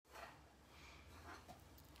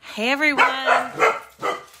Hey everyone.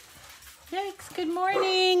 Yikes, good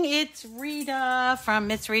morning. It's Rita from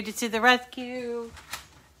Miss Rita to the Rescue.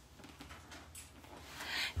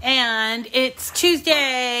 And it's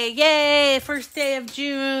Tuesday. Yay, first day of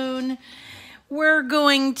June. We're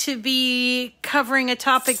going to be covering a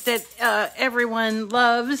topic that everyone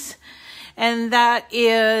loves, and that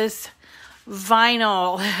is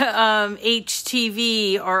vinyl,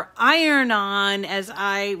 HTV, or iron-on as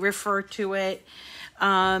I refer to it.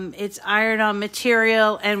 It's iron-on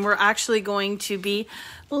material, and we're actually going to be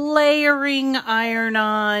layering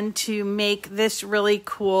iron-on to make this really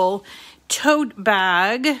cool tote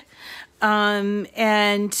bag.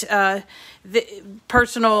 The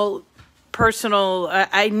personal,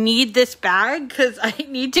 I need this bag because I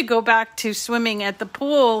need to go back to swimming at the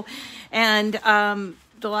pool, and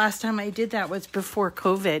the last time I did that was before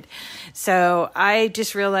COVID. So I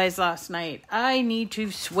just realized last night I need to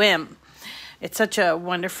swim. It's such a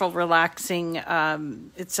wonderful, relaxing,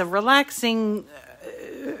 it's a relaxing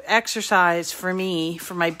exercise for me,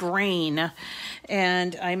 for my brain,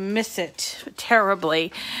 and I miss it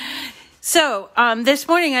terribly. So this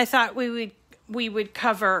morning I thought we would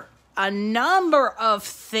cover a number of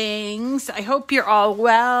things. I hope you're all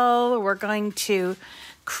well. We're going to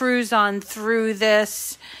cruise on through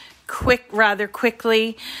this rather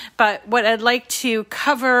quickly, but what I'd like to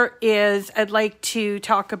cover is I'd like to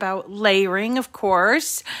talk about layering, of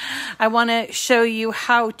course. I want to show you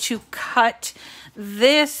how to cut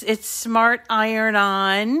this. It's smart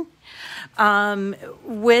iron-on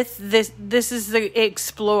with this. This is the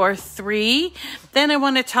Explore 3. Then I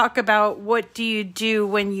want to talk about what do you do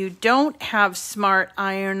when you don't have smart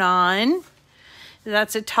iron-on.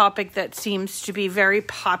 That's a topic that seems to be very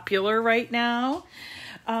popular right now.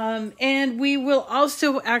 And we will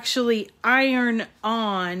also actually iron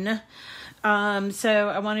on. So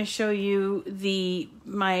I want to show you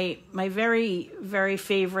my very, very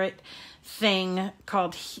favorite thing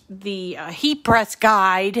called the heat press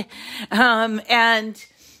guide. And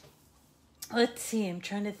let's see, I'm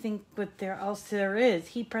trying to think what else there is.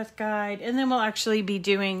 Heat press guide. And then we'll actually be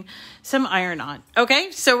doing some iron on.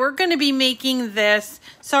 Okay, so we're going to be making this.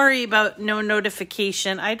 Sorry about no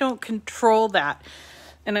notification. I don't control that.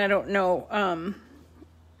 And I don't know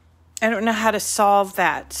how to solve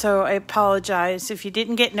that. So I apologize if you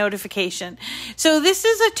didn't get notification. So this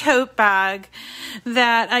is a tote bag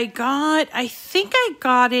that I got. I think I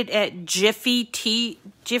got it at Jiffy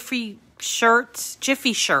Shirts.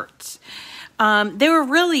 They were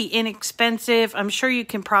really inexpensive. I'm sure you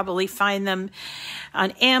can probably find them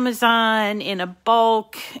on Amazon in a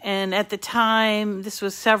bulk. And at the time, this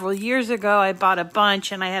was several years ago, I bought a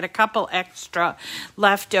bunch and I had a couple extra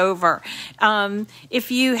left over. If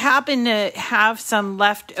you happen to have some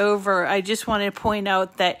left over, I just want to point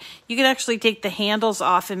out that you could actually take the handles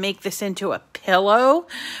off and make this into a pillow,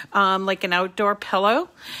 like an outdoor pillow,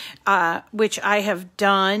 which I have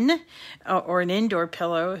done. Or an indoor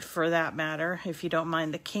pillow for that matter, if you don't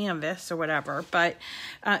mind the canvas or whatever. But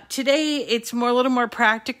today it's a little more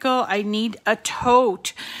practical. I need a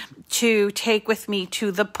tote to take with me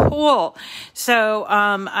to the pool. So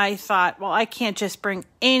I thought, well, I can't just bring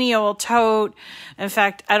any old tote. In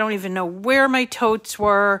fact, I don't even know where my totes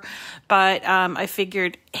were, but I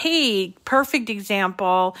figured, hey, perfect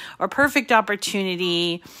example or perfect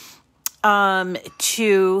opportunity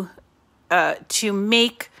to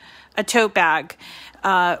make a tote bag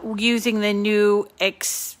using the new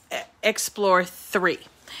Explore 3.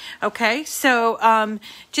 Okay, so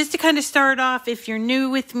just to kind of start off, if you're new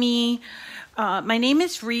with me, my name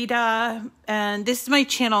is Rita, and this is my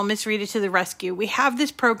channel, Miss Rita to the Rescue. We have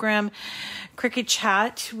this program, Cricut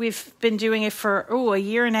Chat. We've been doing it for, a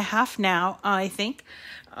year and a half now, I think.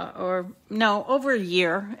 Over a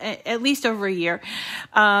year, at least over a year.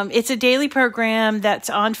 It's a daily program that's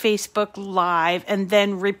on Facebook Live and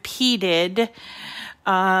then repeated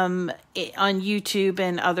on YouTube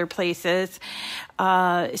and other places.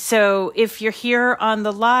 So if you're here on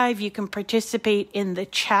the live, you can participate in the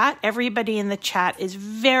chat. Everybody in the chat is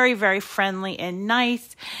very, very friendly and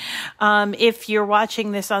nice. If you're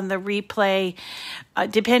watching this on the replay,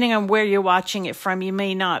 depending on where you're watching it from, you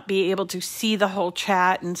may not be able to see the whole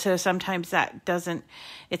chat. And so sometimes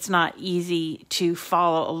it's not easy to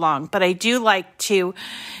follow along. But I do like to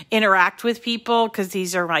interact with people because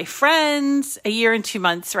these are my friends. A year and 2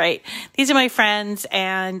 months, right? These are my friends,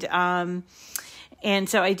 and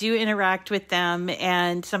so I do interact with them,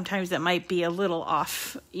 and sometimes that might be a little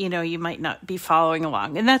off. You might not be following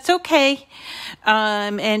along, and that's okay.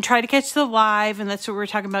 And try to catch the live, and that's what we're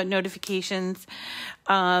talking about, notifications.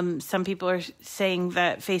 Some people are saying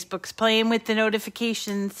that Facebook's playing with the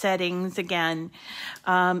notification settings again.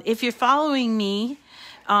 If you're following me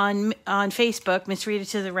on Facebook, Miss Rita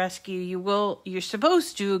to the Rescue, you're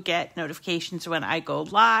supposed to get notifications when I go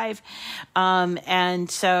live. And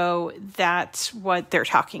so that's what they're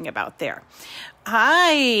talking about there.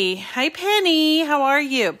 Hi Penny, how are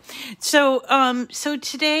you? So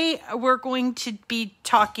today we're going to be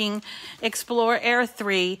talking Explore Air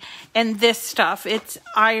 3 and this stuff. It's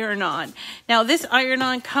iron-on. Now this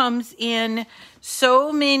iron-on comes in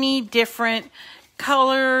so many different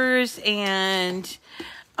colors and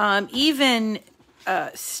even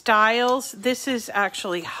styles. This is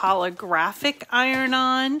actually holographic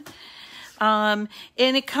iron-on. And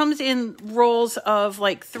it comes in rolls of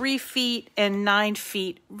like 3 feet and 9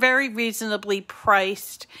 feet, very reasonably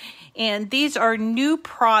priced. And these are new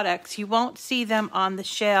products. You won't see them on the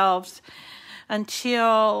shelves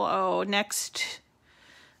until, I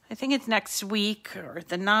think it's next week or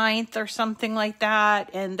the 9th or something like that.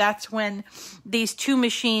 And that's when these two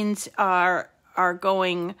machines are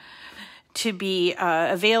going to be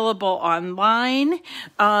available online.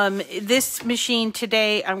 This machine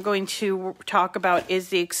today I'm going to talk about is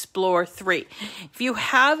the Explore 3. If you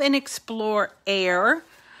have an Explore Air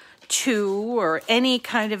 2 or any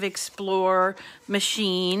kind of Explore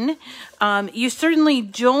machine, you certainly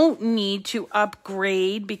don't need to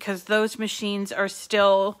upgrade because those machines are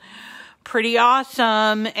still pretty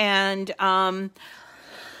awesome and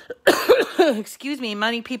excuse me,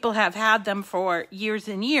 many people have had them for years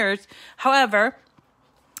and years. However,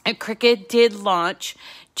 Cricut did launch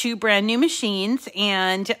 2 brand new machines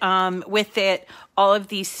and with it, all of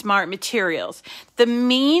these smart materials. The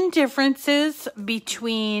main differences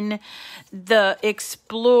between the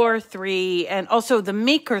Explore 3 and also the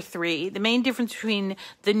Maker 3, the main difference between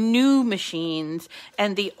the new machines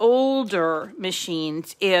and the older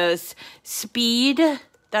machines is speed.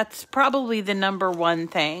 That's probably the number one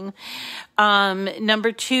thing.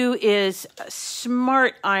 Number 2 is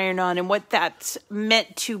smart iron-on, and what that's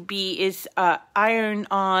meant to be is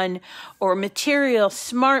iron-on or material.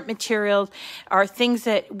 Smart materials are things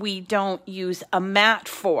that we don't use a mat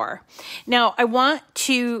for. Now, I want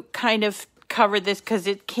to kind of cover this because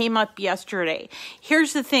it came up yesterday.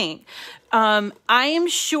 Here's the thing. I am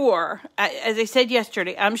sure, as I said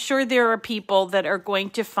yesterday, I'm sure there are people that are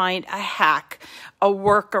going to find a hack, a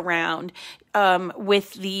workaround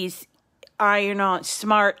with these iron-on,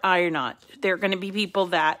 smart iron-on. There are going to be people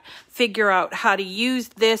that figure out how to use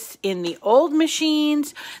this in the old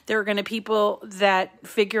machines. There are going to be people that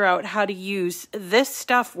figure out how to use this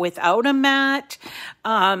stuff without a mat.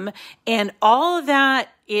 And all of that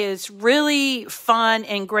is really fun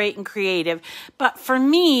and great and creative. But for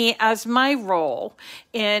me, as my role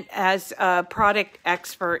and as a product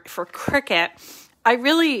expert for Cricut, I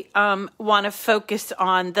really want to focus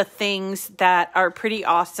on the things that are pretty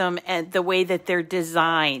awesome and the way that they're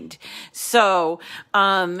designed. So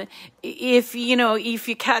if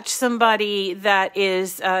you catch somebody that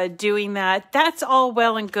is doing that, that's all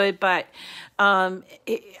well and good, but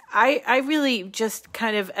I really just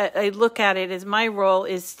kind of I look at it as my role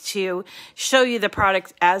is to show you the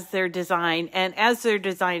products as they're designed, and as they're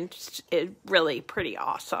designed, it's really pretty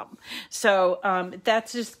awesome. So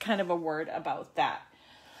that's just kind of a word about that.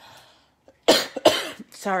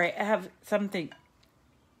 Sorry, I have something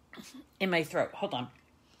in my throat. Hold on.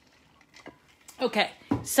 Okay,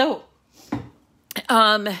 so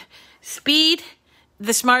speed.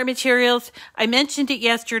 The smart materials, I mentioned it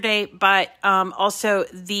yesterday, but also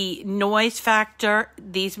the noise factor.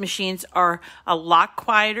 These machines are a lot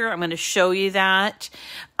quieter. I'm going to show you that.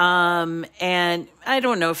 And I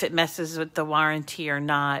don't know if it messes with the warranty or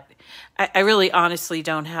not. I really honestly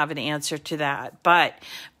don't have an answer to that. But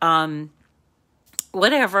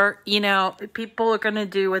whatever, people are going to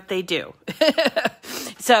do what they do.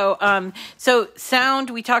 So sound,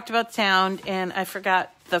 we talked about sound, and I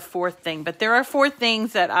forgot the 4th thing, but there are 4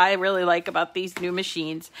 things that I really like about these new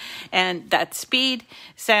machines, and that's speed,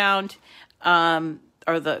 sound, or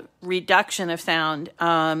the reduction of sound,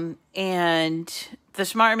 and the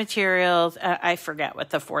smart materials. I forget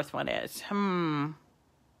what the 4th one is.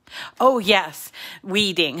 Oh, yes,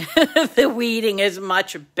 weeding. The weeding is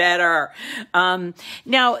much better.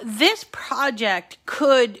 Now, this project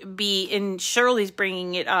could be, and Shirley's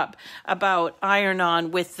bringing it up, about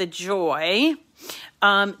iron-on with the Joy.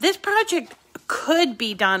 This project could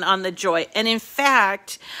be done on the Joy. And in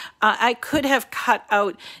fact, I could have cut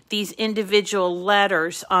out these individual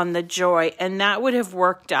letters on the Joy, and that would have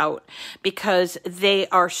worked out because they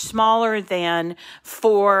are smaller than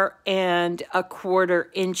 4 1/4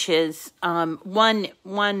 inches.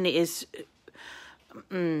 One is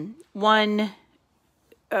one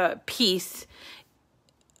piece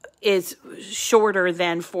is shorter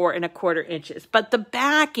than 4 1/4 inches, but the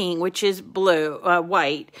backing, which is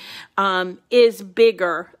white, is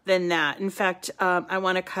bigger than that. In fact, I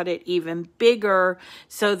want to cut it even bigger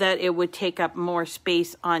so that it would take up more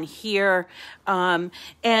space on here.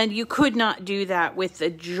 And you could not do that with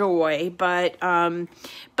the Joy, but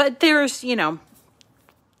there's, you know,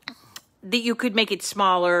 that you could make it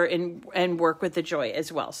smaller and work with the Joy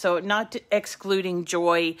as well. So not excluding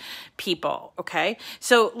Joy people, okay?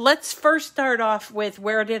 So let's first start off with,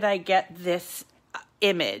 where did I get this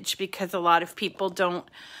image? Because a lot of people don't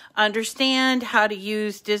understand how to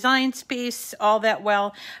use Design Space all that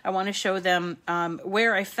well. I want to show them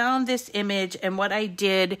where I found this image and what I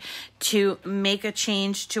did to make a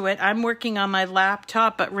change to it. I'm working on my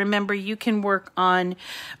laptop, but remember, you can work on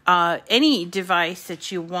any device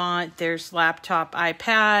that you want. There's laptop,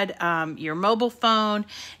 iPad, your mobile phone,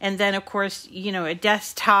 and then of course, you know, a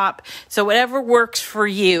desktop. So whatever works for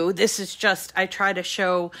you. This is just, I try to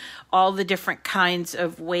show all the different kinds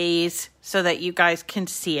of ways so that you guys can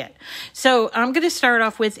see it. So I'm going to start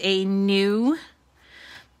off with a new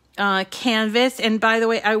canvas. And by the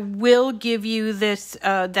way, I will give you this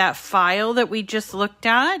that file that we just looked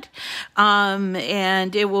at,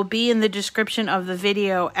 and it will be in the description of the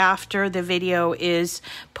video after the video is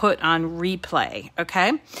put on replay.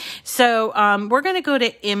 Okay, so we're going to go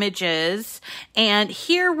to images, and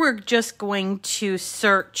here we're just going to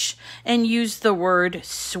search and use the word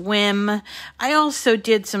swim. I also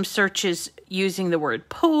did some searches using the word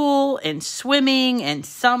pool and swimming and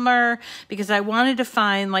summer, because I wanted to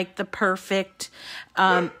find like the perfect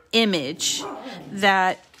image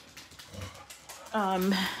that I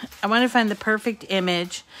want to find the perfect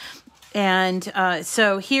image. And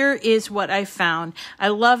so here is what I found. I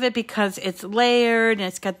love it because it's layered and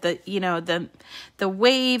it's got the, you know, the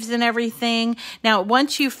waves and everything. Now,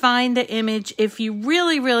 once you find the image, if you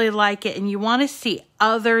really, really like it and you want to see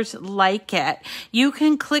others like it, you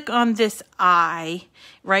can click on this eye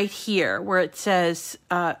right here where it says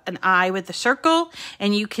an eye with a circle,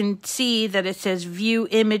 and you can see that it says view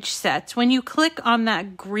image sets. When you click on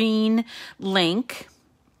that green link,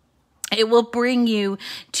 it will bring you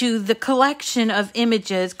to the collection of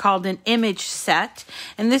images called an image set.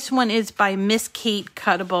 And this one is by Miss Kate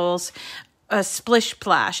Cuttable's Splish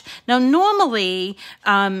Splash. Now, normally,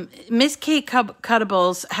 Miss Kate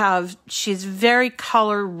Cuttables she's very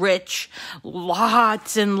color rich,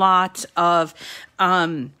 lots and lots of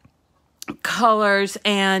colors,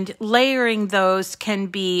 and layering those can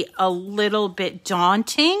be a little bit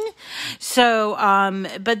daunting. So,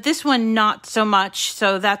 but this one, not so much.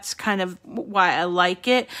 So that's kind of why I like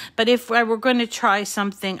it. But if I were going to try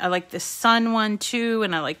something, I like this sun one too,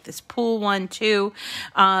 and I like this pool one too.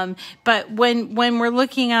 But when we're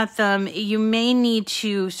looking at them, you may need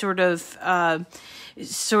to sort of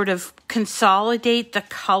consolidate the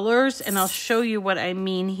colors, and I'll show you what I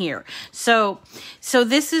mean here. So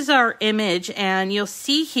this is our image, and you'll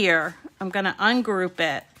see here, I'm going to ungroup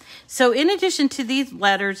it. So in addition to these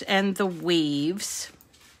letters and the waves,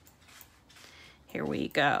 here we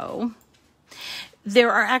go.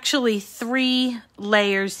 There are actually 3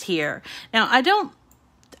 layers here. Now, I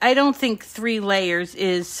don't think 3 layers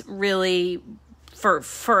is really for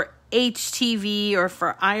HTV or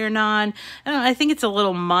for iron-on. I think it's a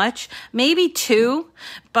little much, maybe 2,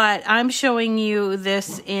 but I'm showing you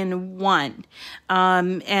this in 1.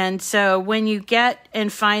 And so when you get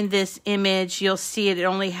and find this image, you'll see it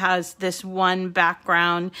only has this one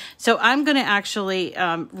background. So I'm going to actually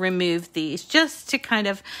remove these just to kind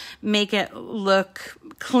of make it look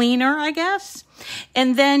cleaner, I guess.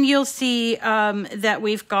 And then you'll see that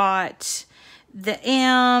we've got the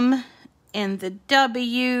M and the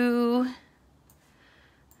W,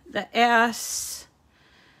 the S,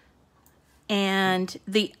 and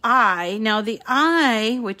the I. Now the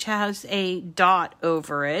I, which has a dot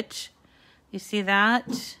over it, you see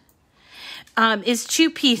that? Is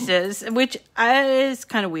 2 pieces, which is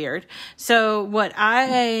kind of weird. So what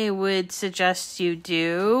I would suggest you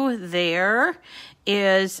do there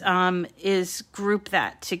is group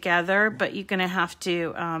that together, but you're going to have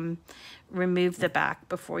to remove the back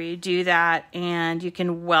before you do that, and you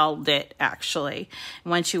can weld it actually.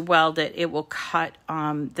 Once you weld it, it will cut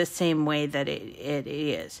the same way that it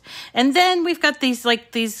is. And then we've got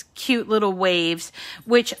these cute little waves,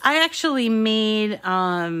 which I actually made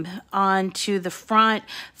onto the front.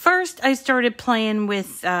 First, I started playing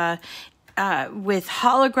with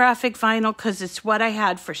holographic vinyl because it's what I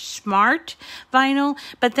had for smart vinyl.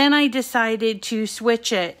 But then I decided to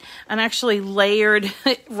switch it and actually layered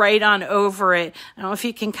it right on over it. I don't know if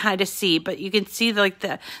you can kind of see, but you can see like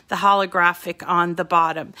the holographic on the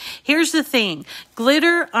bottom. Here's the thing.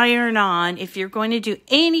 Glitter iron-on, if you're going to do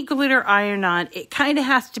any glitter iron-on, it kind of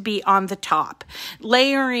has to be on the top.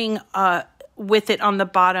 Layering with it on the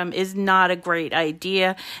bottom is not a great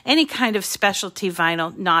idea. Any kind of specialty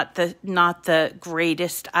vinyl, not the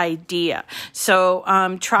greatest idea. So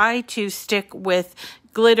try to stick with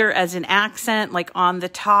glitter as an accent, like on the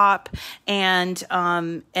top, and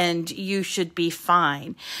you should be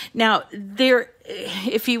fine. Now no,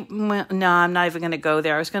 I'm not even going to go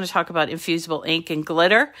there. I was going to talk about infusible ink and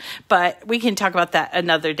glitter, but we can talk about that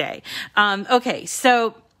another day. Okay,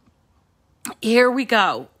 so here we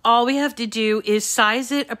go. All we have to do is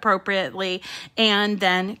size it appropriately and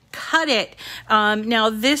then cut it. Now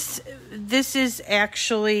this is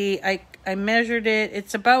actually, I measured it.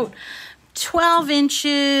 It's about 12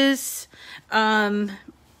 inches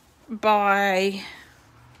by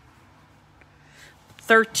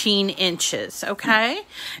 13 inches, okay?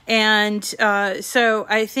 And so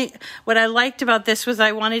I think what I liked about this was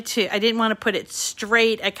I didn't want to put it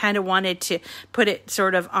straight. I kind of wanted to put it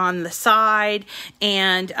sort of on the side,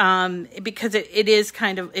 and because it is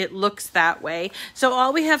kind of, it looks that way. So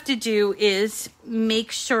all we have to do is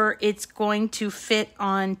make sure it's going to fit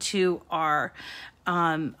onto our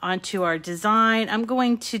design. I'm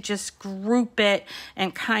going to just group it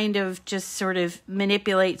and kind of just sort of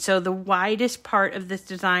manipulate. So the widest part of this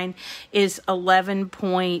design is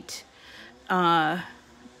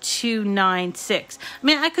 11.296. I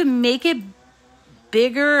mean, I could make it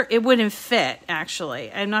bigger. It wouldn't fit, actually.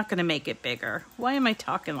 I'm not going to make it bigger. Why am I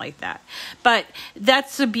talking like that? But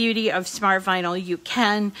that's the beauty of smart vinyl. You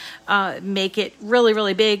can make it really,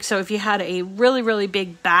 really big. So if you had a really, really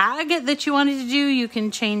big bag that you wanted to do, you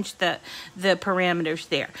can change the parameters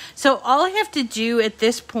there. So all I have to do at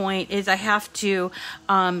this point is I have to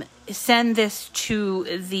send this to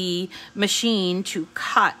the machine to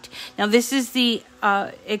cut. Now this is the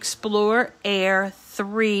Explorer Air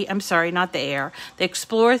 3, I'm sorry, not the Air, the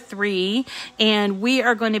Explorer 3, and we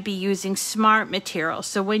are going to be using smart material.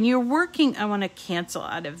 So when you're working, I want to cancel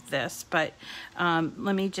out of this, but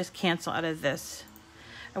let me just cancel out of this.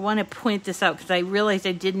 I want to point this out because I realized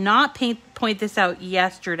I did not point this out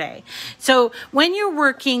yesterday. So when you're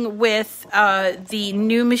working with the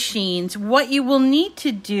new machines, what you will need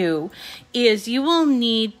to do is you will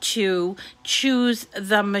need to choose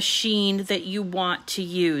the machine that you want to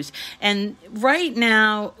use. And right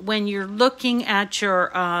now, when you're looking at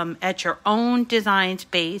your own design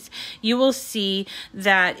space, you will see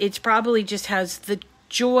that it probably just has the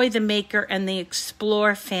Joy, the Maker, and the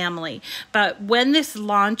Explore family. But when this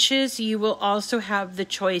launches, you will also have the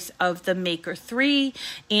choice of the Maker 3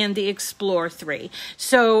 and the Explore 3.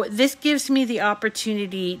 So this gives me the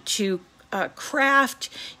opportunity to craft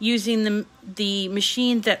using the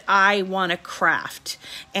machine that I want to craft.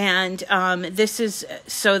 And this is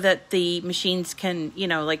so that the machines can,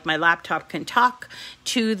 like my laptop can talk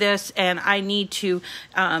to this, and I need to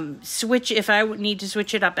switch. If I need to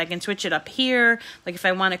switch it up, I can switch it up here. Like if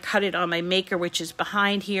I want to cut it on my Maker, which is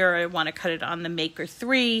behind here, I want to cut it on the Maker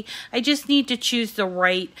 3. I just need to choose the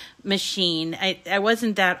right machine. I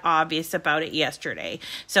wasn't that obvious about it yesterday,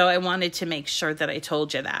 so I wanted to make sure that I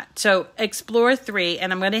told you that. So Explore 3,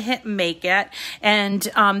 and I'm going to hit Make It. And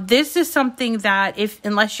this is something that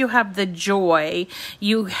unless you have the Joy,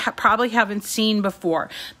 you probably haven't seen before,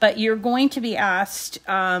 but you're going to be asked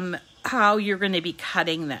how you're going to be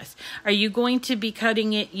cutting this. Are you going to be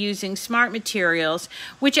cutting it using smart materials,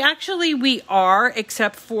 which actually we are,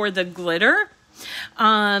 except for the glitter.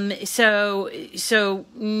 So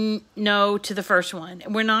no to the first one.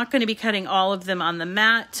 We're not going to be cutting all of them on the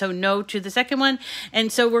mat, so no to the second one.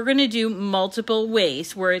 And so we're going to do multiple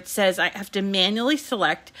ways where it says I have to manually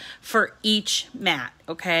select for each mat,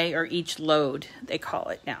 okay, or each load, they call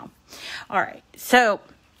it now. All right, so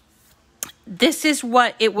this is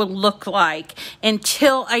what it will look like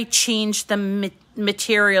until I change the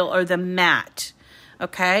material or the mat.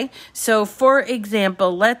 Okay, so for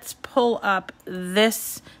example, let's pull up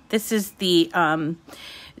this. This is the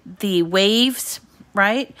waves,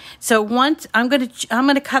 right? So once I'm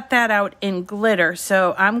gonna cut that out in glitter.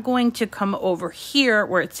 So I'm going to come over here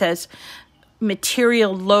where it says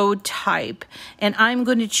material load type, and I'm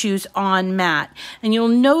going to choose on mat. And you'll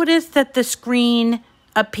notice that the screen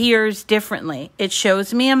appears differently. It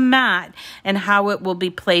shows me a mat and how it will be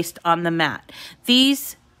placed on the mat.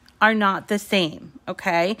 These are not the same,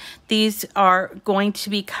 okay? These are going to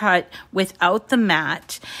be cut without the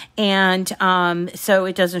mat, and so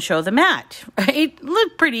it doesn't show the mat, right?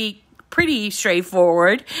 Look pretty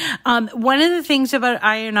straightforward. One of the things about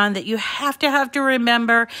iron-on that you have to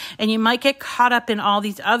remember, and you might get caught up in all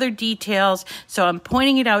these other details, so I'm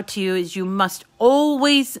pointing it out to you, is you must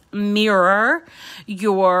always mirror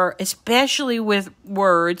especially with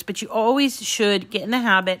words, but you always should get in the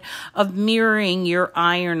habit of mirroring your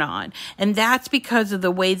iron-on. And that's because of the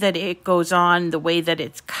way that it goes on, the way that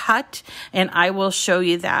it's cut, and I will show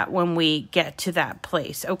you that when we get to that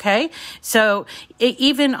place, okay? So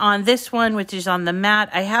even on this one, which is on the mat,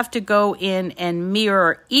 I have to go in and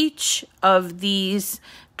mirror each of these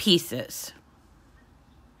pieces,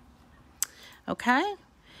 okay?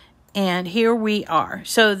 And here we are.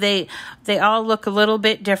 So they all look a little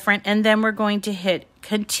bit different, and then we're going to hit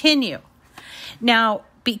continue. Now,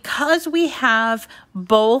 because we have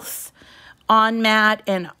both on mat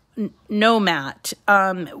and no mat,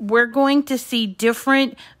 we're going to see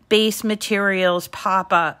different base materials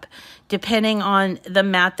pop up depending on the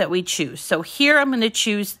mat that we choose. So here I'm going to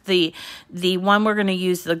choose the one we're going to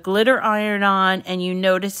use the glitter iron on, and you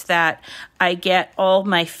notice that I get all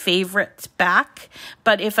my favorites back.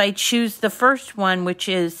 But if I choose the first one, which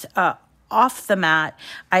is off the mat,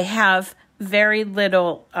 I have very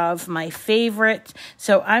little of my favorites.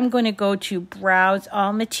 So I'm going to go to browse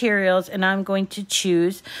all materials, and I'm going to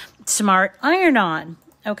choose Smart Iron On,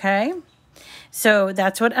 okay? So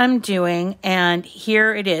that's what I'm doing, and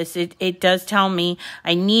here it is. It does tell me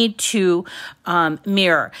I need to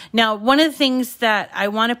mirror. Now, one of the things that I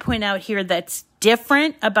want to point out here that's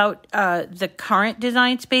different about the current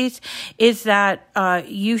design space is that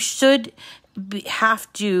you should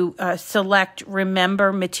have to select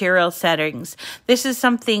remember material settings. This is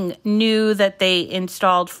something new that they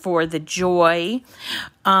installed for the Joy.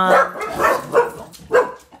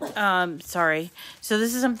 Sorry. So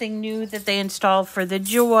this is something new that they installed for the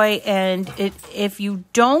Joy, and if you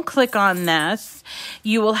don't click on this,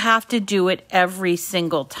 you will have to do it every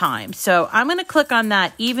single time. So I'm going to click on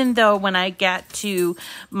that, even though when I get to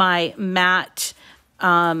my mat,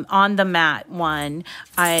 on the mat one,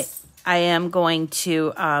 I am going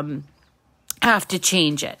to have to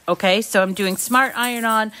change it. Okay, so I'm doing Smart Iron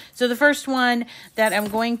On. So the first one that I'm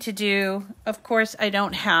going to do, of course, I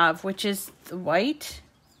don't have, which is the white.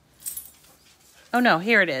 Oh no,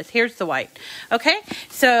 here it is. Here's the white. Okay,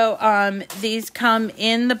 so these come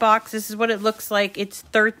in the box. This is what it looks like. It's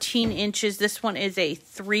 13 inches. This one is a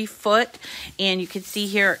 3 foot, and you can see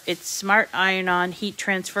here it's Smart Iron On heat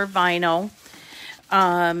transfer vinyl.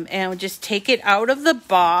 And we'll just take it out of the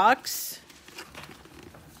box.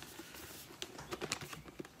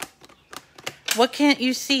 What can't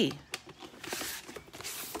you see?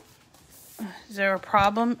 Is there a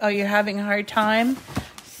problem? Oh, you're having a hard time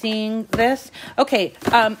seeing this? Okay,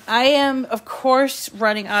 I am, of course,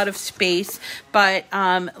 running out of space, but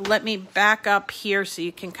let me back up here so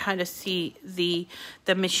you can kind of see the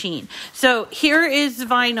machine. So here is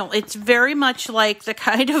vinyl. It's very much like the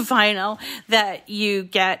kind of vinyl that you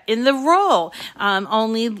get in the roll,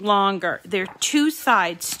 only longer. There are two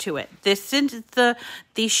sides to it. This is the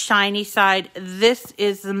shiny side. This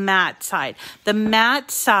is the matte side. The matte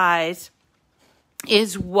side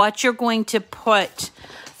is what you're going to put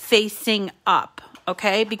facing up,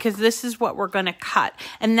 okay? Because this is what we're going to cut.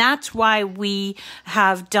 And that's why we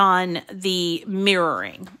have done the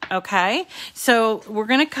mirroring, okay? So we're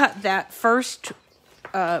going to cut that first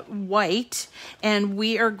white, and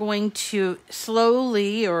we are going to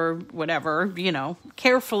slowly, or whatever,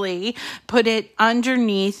 carefully put it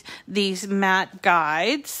underneath these matte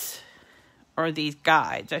guides, or these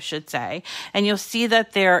guides, I should say. And you'll see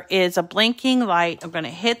that there is a blinking light. I'm going to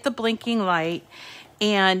hit the blinking light,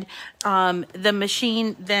 and the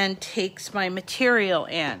machine then takes my material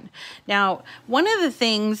in. Now, one of the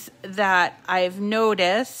things that I've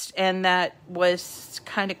noticed, and that was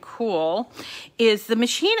kind of cool, is the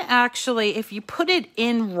machine actually, if you put it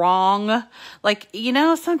in wrong, like,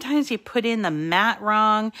 sometimes you put in the mat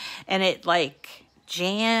wrong, and it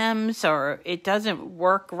jams, or it doesn't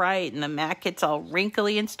work right and the mat gets all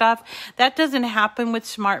wrinkly and stuff. That doesn't happen with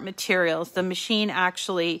Smart Materials. The machine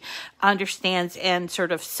actually understands and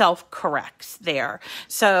sort of self-corrects there.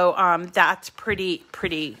 So that's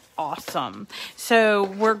pretty awesome. So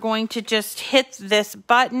we're going to just hit this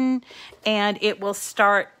button, and it will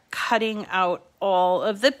start cutting out all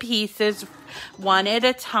of the pieces one at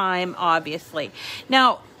a time, obviously.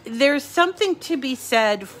 Now, there's something to be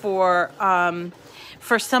said for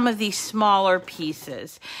for some of these smaller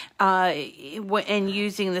pieces and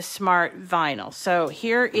using the smart vinyl. So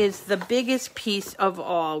here is the biggest piece of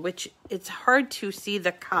all, which it's hard to see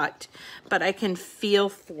the cut, but I can feel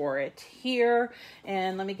for it here.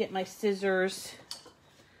 And let me get my scissors.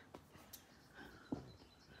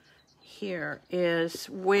 Here is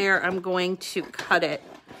where I'm going to cut it.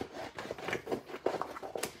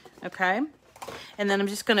 Okay. And then I'm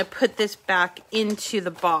just going to put this back into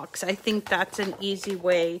the box. I think that's an easy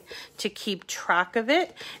way to keep track of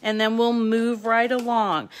it. And then we'll move right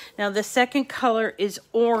along. Now the second color is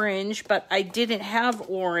orange, but I didn't have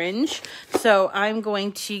orange. So I'm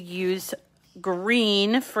going to use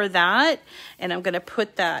green for that. And I'm going to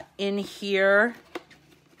put that in here.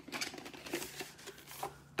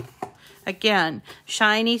 Again,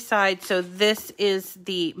 shiny side, so this is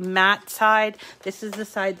the matte side. This is the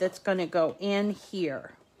side that's going to go in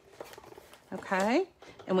here. Okay?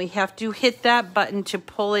 And we have to hit that button to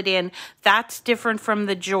pull it in. That's different from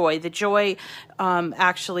the Joy. The Joy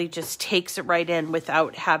actually just takes it right in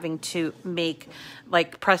without having to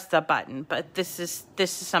press the button. But this is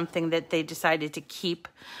something that they decided to keep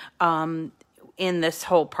in this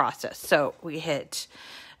whole process. So we hit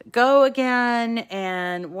go again,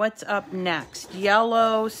 and what's up next?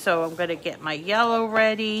 Yellow. So I'm going to get my yellow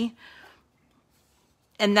ready,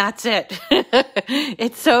 and that's it.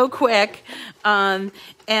 It's so quick. And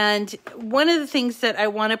one of the things that I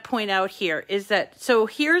want to point out here is that, so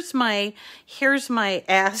here's my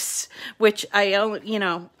S, which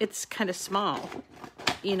it's kind of small,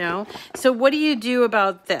 so what do you do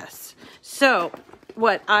about this? So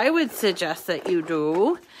what I would suggest that you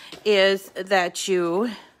do is that you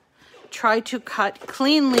try to cut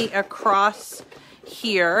cleanly across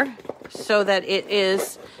here so that it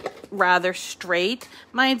is rather straight.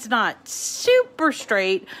 Mine's not super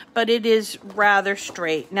straight, but it is rather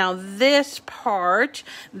straight. Now this part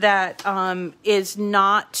that is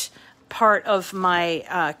not part of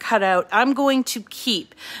my cutout, I'm going to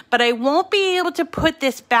keep, but I won't be able to put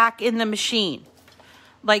this back in the machine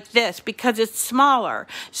like this because it's smaller.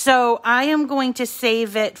 So I am going to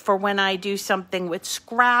save it for when I do something with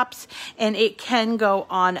scraps, and it can go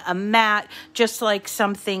on a mat just like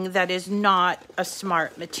something that is not a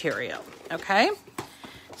smart material. Okay,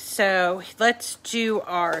 so let's do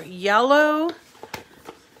our yellow.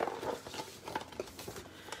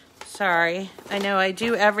 Sorry, I know I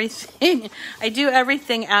do everything. I do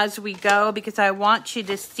everything as we go because I want you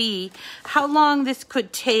to see how long this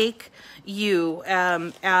could take you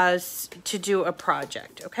as to do a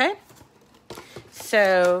project. Okay,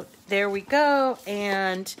 so there we go,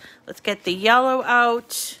 and let's get the yellow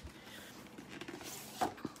out.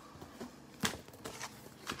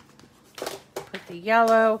 Put the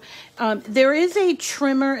yellow. There is a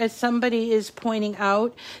trimmer, as somebody is pointing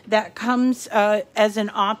out, that comes as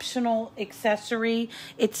an optional accessory.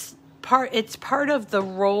 It's part of the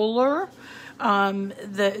roller.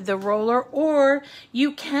 The roller, or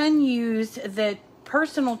you can use the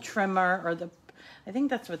personal trimmer, or I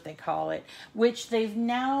think that's what they call it, which they've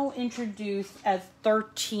now introduced as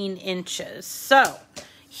 13 inches. So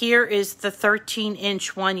here is the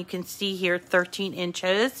 13-inch one. You can see here 13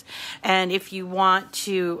 inches. And if you want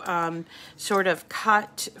to sort of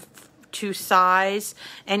cut to size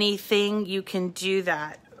anything, you can do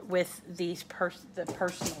that with the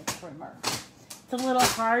personal trimmer. It's a little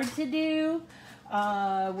hard to do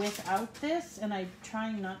without this, and I'm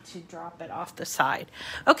trying not to drop it off the side.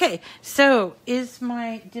 Okay, so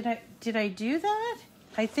did I do that?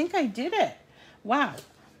 I think I did it. Wow.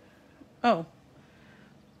 Oh,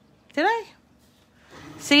 did I?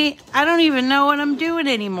 See, I don't even know what I'm doing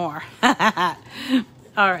anymore. All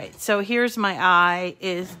right, so here's my eye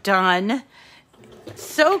is done.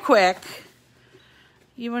 So quick.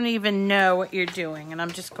 You wouldn't even know what you're doing. And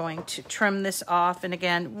I'm just going to trim this off. And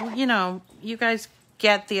again, you guys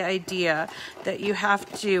get the idea that you have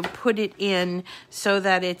to put it in so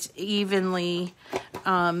that it's evenly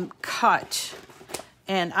cut.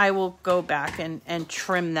 And I will go back and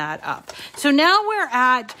trim that up. So now we're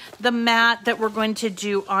at the mat that we're going to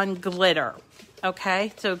do on glitter.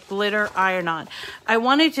 Okay, so glitter iron-on. I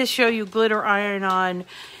wanted to show you glitter iron-on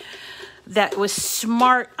that was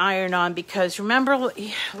smart iron-on, because remember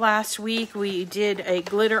last week we did a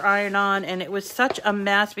glitter iron-on and it was such a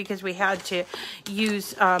mess because we had to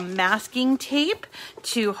use masking tape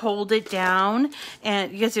to hold it down,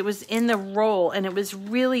 and because it was in the roll and it was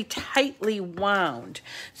really tightly wound.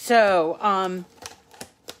 So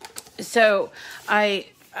I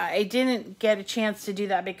I didn't get a chance to do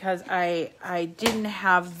that because I didn't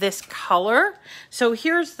have this color. So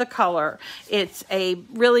here's the color. It's a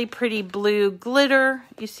really pretty blue glitter.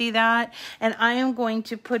 You see that? And I am going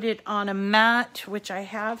to put it on a mat, which I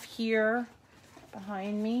have here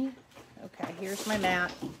behind me. Okay, here's my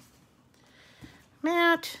mat.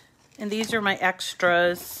 And these are my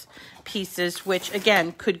extras pieces, which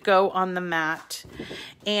again could go on the mat.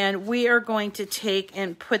 And we are going to take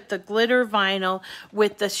and put the glitter vinyl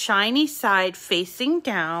with the shiny side facing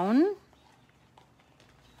down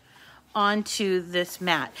onto this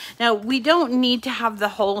mat. Now we don't need to have the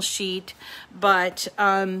whole sheet, but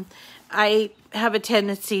I have a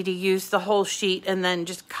tendency to use the whole sheet and then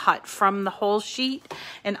just cut from the whole sheet.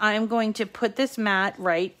 And I'm going to put this mat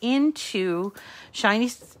right into shiny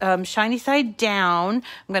side down. I'm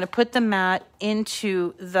going to put the mat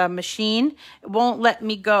into the machine. It won't let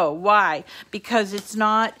me go. Why? Because it's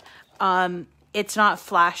not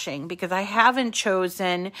flashing, because I haven't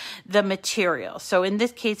chosen the material. So in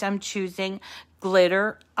this case, I'm choosing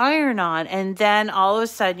glitter iron-on, and then all of a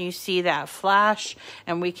sudden you see that flash,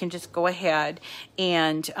 and we can just go ahead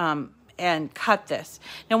and cut this.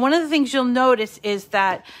 Now, one of the things you'll notice is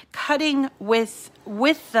that cutting with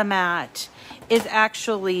the mat is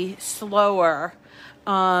actually slower,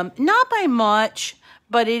 not by much,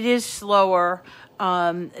 but it is slower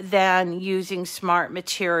than using smart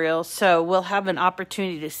materials. So we'll have an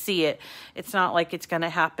opportunity to see it. It's not like it's going to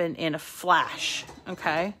happen in a flash,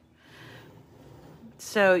 okay?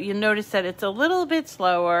 So you'll notice that it's a little bit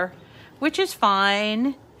slower, which is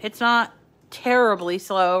fine. It's not terribly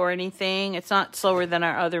slow or anything. It's not slower than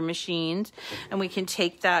our other machines. And we can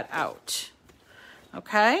take that out.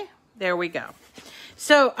 Okay, there we go.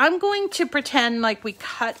 So I'm going to pretend like we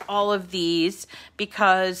cut all of these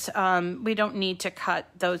because we don't need to cut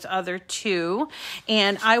those other two.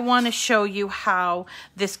 And I want to show you how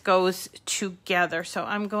this goes together. So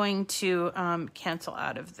I'm going to cancel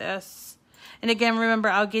out of this. And again, remember,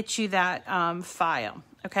 I'll get you that file,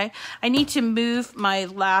 okay? I need to move my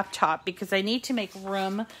laptop because I need to make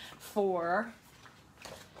room for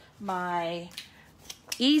my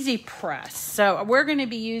Easy Press. So we're going to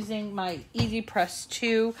be using my Easy Press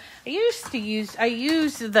 2. I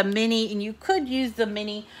use the mini, and you could use the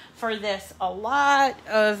mini for this. A lot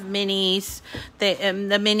of minis,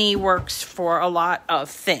 the mini works for a lot of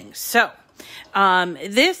things. So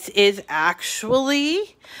this is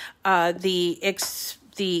actually the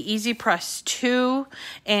Easy Press 2,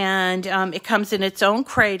 and it comes in its own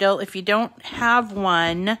cradle. If you don't have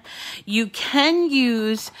one, you can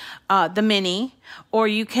use the mini, or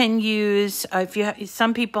you can use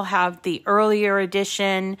some people have the earlier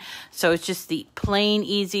edition, so it's just the plain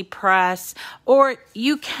Easy Press, or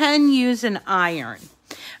you can use an iron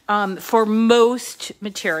for most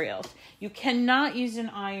materials. You cannot use an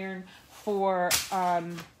iron for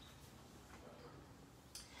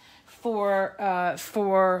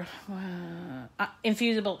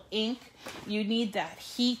infusible ink. You need that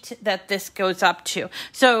heat that this goes up to.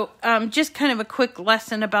 So just kind of a quick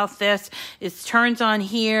lesson about this. It turns on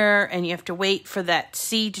here, and you have to wait for that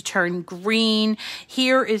C to turn green.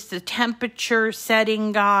 Here is the temperature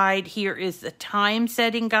setting guide. Here is the time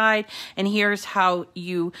setting guide. And here's how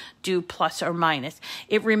you do plus or minus.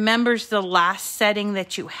 It remembers the last setting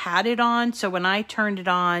that you had it on. So when I turned it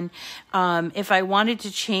on, if I wanted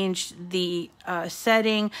to change the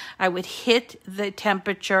setting, I would hit the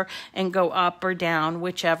temperature and go up or down,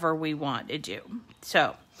 whichever we want to do.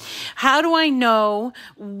 So how do I know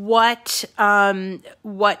what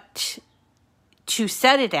to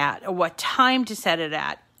set it at, or what time to set it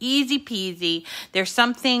at? Easy peasy. There's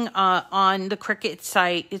something on the Cricut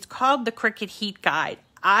site. It's called the Cricut Heat Guide.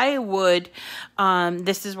 I would,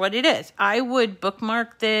 this is what it is. I would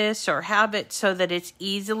bookmark this or have it so that it's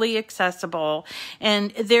easily accessible.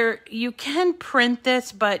 And you can print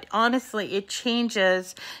this, but honestly, it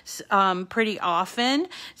changes pretty often.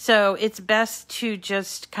 So it's best to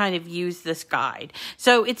just kind of use this guide.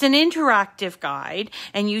 So it's an interactive guide,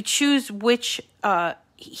 and you choose which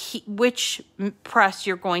press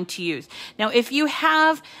you're going to use. Now, if you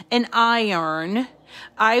have an iron,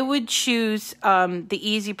 I would choose the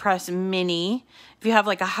Easy Press Mini. If you have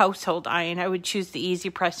like a household iron, I would choose the Easy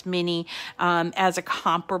Press Mini as a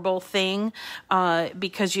comparable thing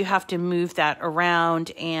because you have to move that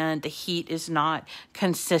around, and the heat is not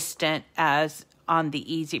consistent as on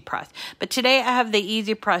the Easy Press. But today I have the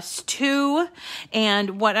Easy Press 2,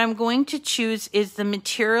 and what I'm going to choose is the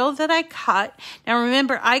material that I cut. Now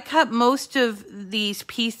remember, I cut most of these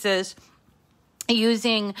pieces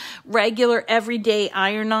using regular everyday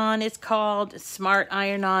iron-on. It's called Smart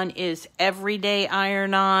Iron-On is everyday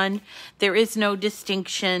iron-on. There is no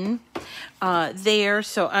distinction there,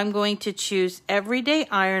 so I'm going to choose everyday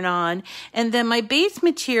iron-on. And then my base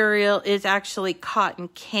material is actually cotton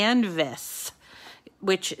canvas,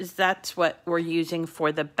 which is, that's what we're using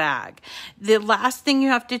for the bag. The last thing you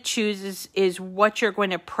have to choose is what you're going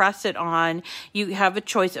to press it on. You have a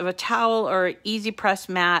choice of a towel or an easy press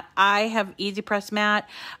mat. I have easy press mat.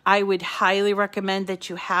 I would highly recommend that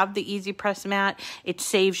you have the easy press mat. It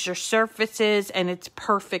saves your surfaces and it's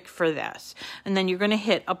perfect for this. And then you're going to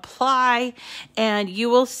hit apply and you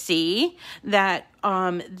will see that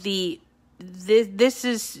this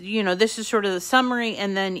is, you know, this is sort of the summary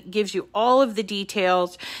and then gives you all of the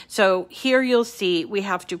details. So here you'll see we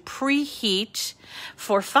have to preheat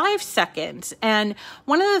for 5 seconds. And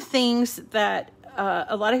one of the things that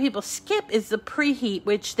a lot of people skip is the preheat,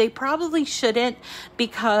 which they probably shouldn't,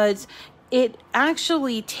 because it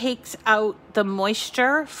actually takes out the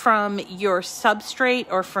moisture from your substrate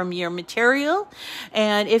or from your material.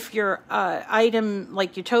 And if your item,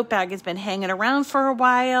 like your tote bag, has been hanging around for a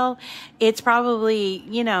while, it's probably,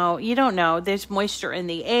 you know, you don't know. There's moisture in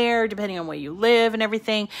the air, depending on where you live and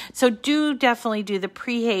everything. So definitely do the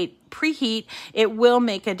preheat. It will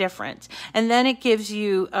make a difference. And then it gives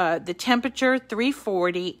you the temperature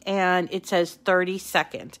 340 and it says 30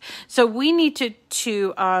 seconds. So we need to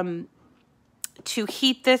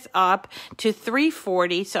heat this up to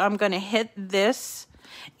 340. So I'm going to hit this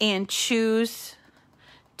and choose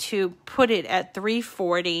to put it at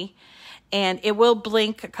 340, and it will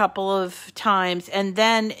blink a couple of times. And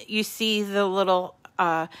then you see the little,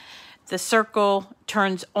 the circle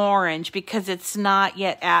turns orange because it's not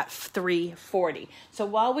yet at 340. So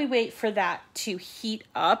while we wait for that to heat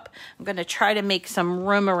up, I'm going to try to make some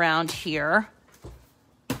room around here.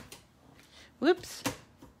 Whoops.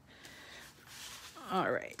 All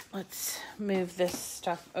right, let's move this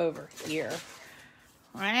stuff over here.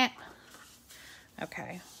 All right.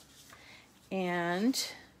 Okay. And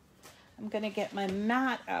I'm going to get my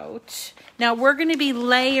mat out. Now we're going to be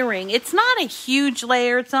layering. It's not a huge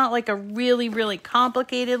layer. It's not like a really, really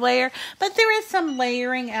complicated layer, but there is some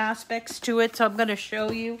layering aspects to it. So I'm going to show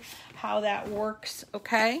you how that works.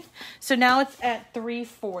 Okay. So now it's at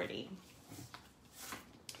 340.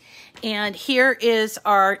 And here is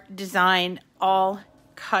our design all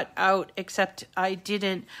cut out, except I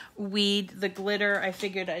didn't weed the glitter. I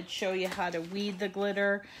figured I'd show you how to weed the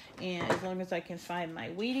glitter. And as long as I can find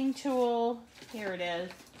my weeding tool, here it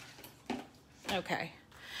is. Okay.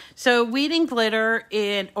 So weeding glitter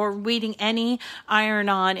or weeding any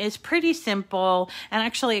iron-on is pretty simple, and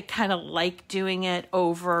actually I kind of like doing it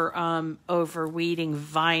over weeding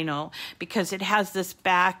vinyl because it has this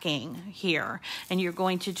backing here, and you're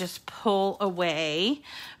going to just pull away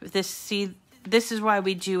this. See, this is why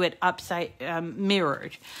we do it upside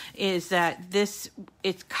mirrored, is that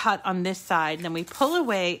it's cut on this side, and then we pull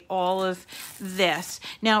away all of this.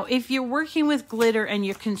 Now, if you're working with glitter and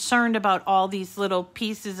you're concerned about all these little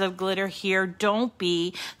pieces of glitter here, don't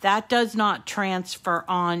be. That does not transfer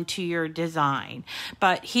on to your design.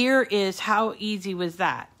 But here is how easy was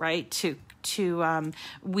that, right? To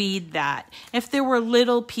weed that. If there were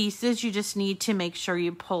little pieces, you just need to make sure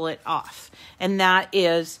you pull it off. And that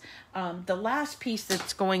is the last piece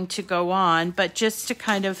that's going to go on, but just to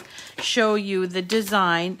kind of show you the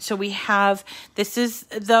design. So we have, this is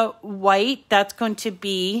the white, that's going to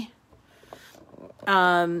be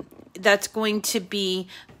on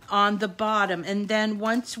the bottom. And then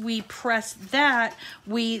once we press that,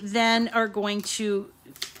 we then are going to,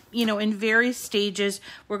 you know, in various stages,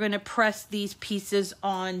 we're going to press these pieces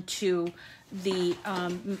onto the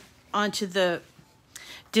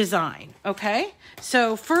design. Okay,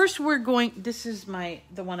 so first we're going, this is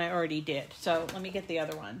the one I already did, so let me get the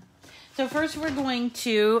other one. So first we're going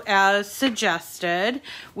to, as suggested,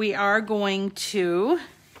 we are going to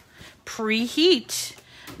preheat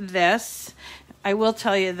this. I will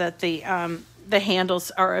tell you that the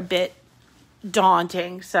handles are a bit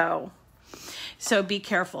daunting, so be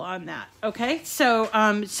careful on that. Okay, so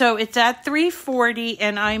it's at 340,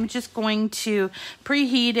 and I'm just going to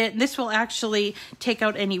preheat it. This will actually take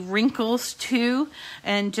out any wrinkles too,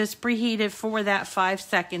 and just preheat it for that 5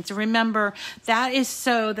 seconds. Remember, that is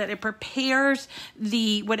so that it prepares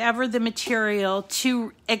whatever the material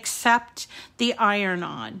to accept the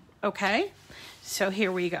iron-on. Okay, so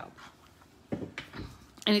here we go.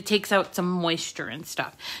 And it takes out some moisture and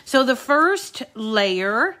stuff. So the first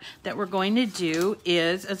layer that we're going to do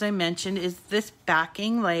is, as I mentioned, is this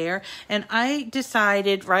backing layer. And I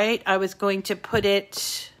decided, right, I was going to put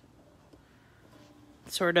it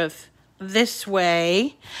sort of this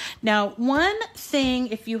way. Now, one thing,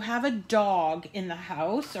 if you have a dog in the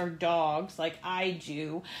house or dogs like I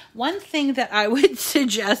do, one thing that I would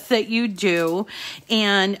suggest that you do,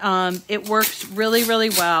 and it works really,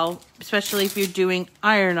 really well, especially if you're doing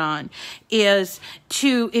iron-on, is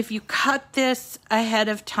if you cut this ahead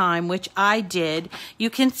of time, which I did, you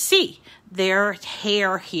can see their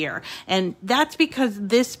hair here, and that's because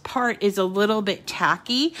this part is a little bit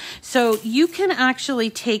tacky. So you can actually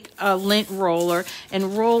take a lint roller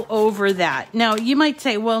and roll over that. Now you might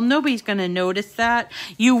say, well, nobody's going to notice that.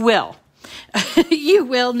 You will. You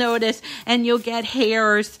will notice, and you'll get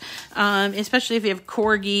hairs, especially if you have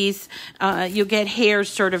corgis, you'll get hairs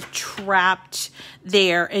sort of trapped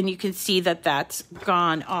there, and you can see that that's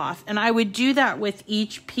gone off. And I would do that with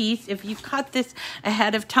each piece. If you cut this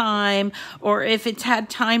ahead of time, or if it's had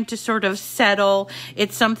time to sort of settle,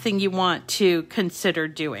 it's something you want to consider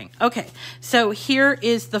doing. Okay, so here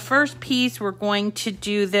is the first piece. We're going to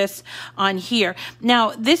do this on here.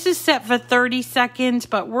 Now, this is set for 30 seconds,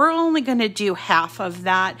 but we're only going to do half of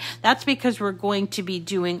that. That's because we're going to be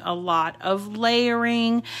doing a lot of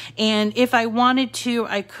layering. And if I wanted to,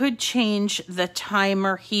 I could change the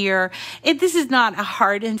timer here. This is not a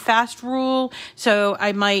hard and fast rule, so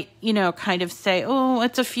I might, kind of say, oh,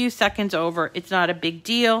 it's a few seconds over. It's not a big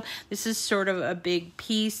deal. This is sort of a big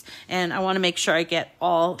piece, and I want to make sure I get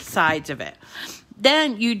all sides of it.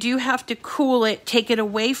 Then you do have to cool it, take it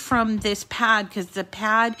away from this pad because the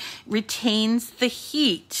pad retains the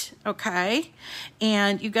heat, okay?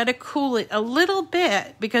 And you got to cool it a little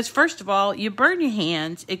bit because, first of all, you burn your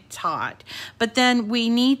hands, it's hot. But then we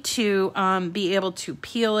need to be able to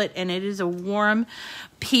peel it, and it is a warm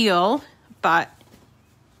peel, but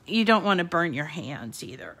you don't want to burn your hands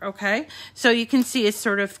either, okay? So you can see it's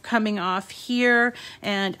sort of coming off here,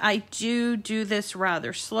 and I do this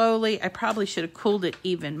rather slowly. I probably should have cooled it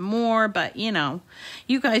even more, but you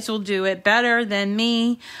guys will do it better than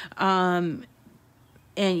me, and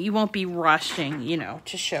you won't be rushing,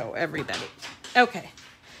 to show everybody. Okay,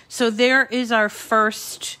 so there is our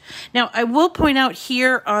first. Now, I will point out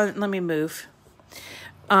here on, let me move.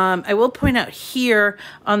 I will point out here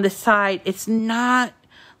on the side, it's not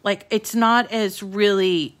as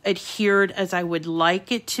really adhered as I would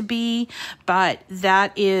like it to be, but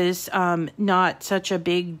that is not such a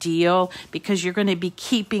big deal because you're going to be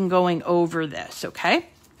keeping going over this, okay?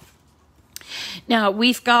 Now,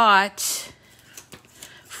 we've got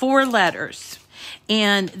 4 letters,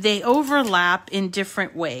 and they overlap in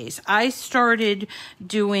different ways. I started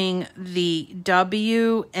doing the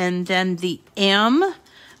W and then the M.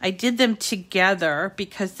 I did them together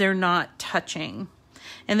because they're not touching.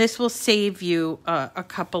 And this will save you a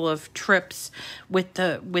couple of trips with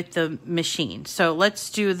the machine. So let's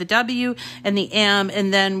do the W and the M,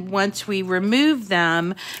 and then once we remove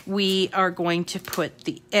them, we are going to put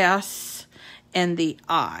the S and the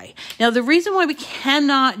I. Now, the reason why we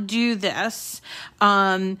cannot do this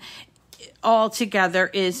all together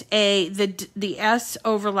is the S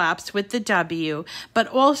overlaps with the W, but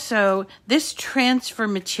also this transfer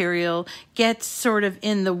material gets sort of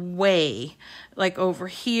in the way, like over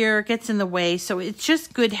here, gets in the way. So it's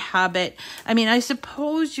just good habit. I mean, I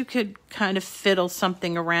suppose you could kind of fiddle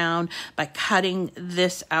something around by cutting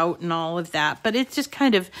this out and all of that, but it just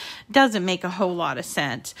kind of doesn't make a whole lot of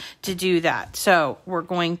sense to do that. So we're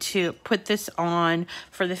going to put this on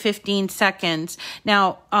for the 15 seconds.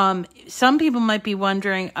 Now, some people might be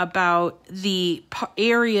wondering about the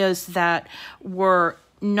areas that were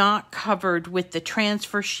not covered with the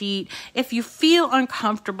transfer sheet. If you feel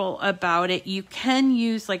uncomfortable about it, you can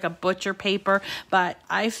use like a butcher paper, but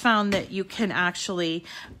I found that you can actually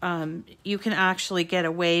get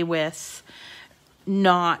away with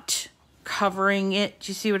not covering it.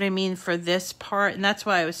 Do you see what I mean for this part? And that's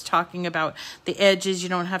why I was talking about the edges. You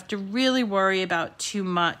don't have to really worry about too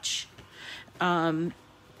much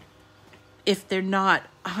if they're not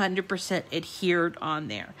 100% adhered on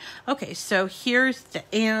there. Okay, so here's the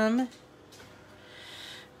M,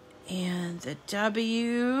 and the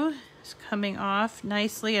W is coming off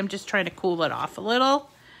nicely. I'm just trying to cool it off a little.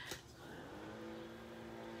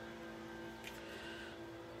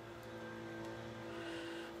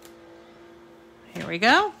 Here we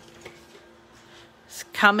go. It's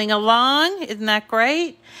coming along. Isn't that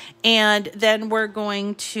great? And then we're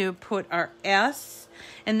going to put our S.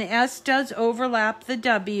 And the S does overlap the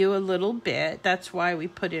W a little bit. That's why we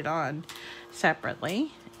put it on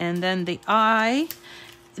separately. And then the I,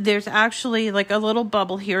 there's actually like a little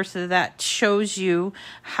bubble here, so that shows you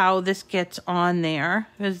how this gets on there,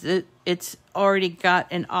 because it's already got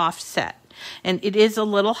an offset. And it is a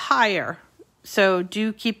little higher So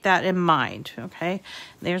do keep that in mind, okay?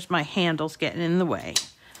 There's my handles getting in the way.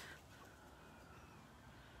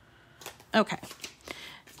 Okay.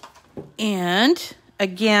 And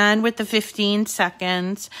again, with the 15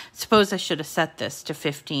 seconds, suppose I should have set this to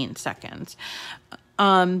 15 seconds.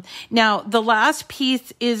 Now the last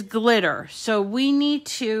piece is glitter. So we need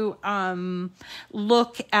to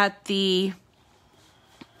look at the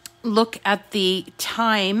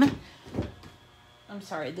time. I'm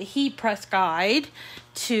sorry, the heat press guide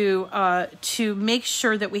to make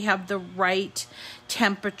sure that we have the right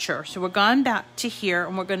temperature. So we're going back to here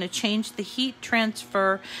and we're going to change the heat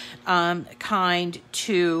transfer kind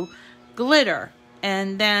to glitter.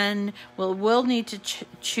 And then we'll need to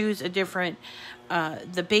choose a different,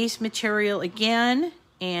 the base material again.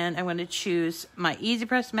 And I'm going to choose my Easy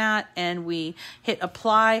Press mat and we hit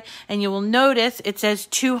apply and you will notice it says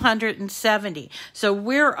 270. So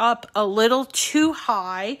we're up a little too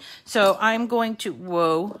high. So I'm going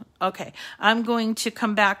to, I'm going to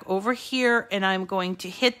come back over here and I'm going to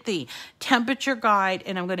hit the temperature guide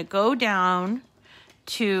and I'm going to go down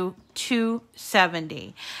to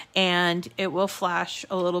 270 and it will flash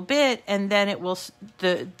a little bit and then it will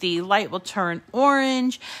the light will turn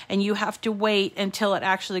orange and you have to wait until it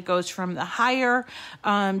actually goes from the higher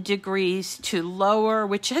degrees to lower,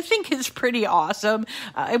 which I think is pretty awesome.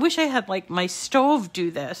 I wish I had like my stove do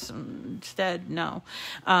this. Instead, no.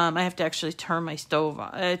 I have to actually turn my stove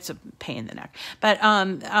on. It's a pain in the neck. But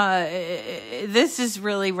this is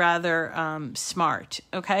really rather smart,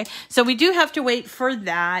 okay? So we do have to wait for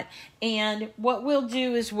that. And what we'll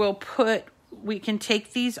do is we can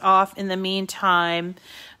take these off in the meantime.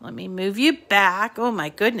 Let me move you back. Oh my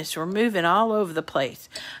goodness, we're moving all over the place.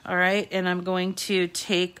 All right, and I'm going to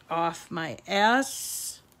take off my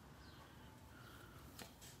S.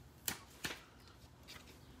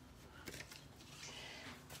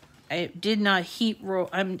 I did not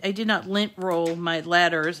I did not lint roll my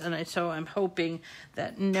letters, and so I'm hoping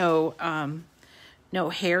that no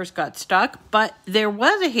hairs got stuck, but there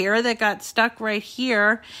was a hair that got stuck right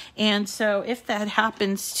here. And so if that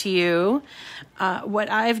happens to you, what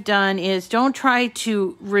I've done is don't try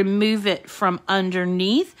to remove it from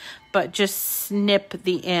underneath, but just snip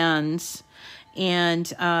the ends.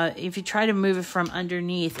 And if you try to move it from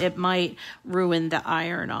underneath, it might ruin the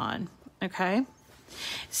iron-on, okay?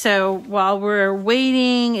 So while we're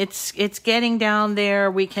waiting, it's getting down there,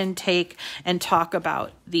 we can take and talk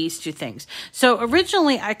about these two things. So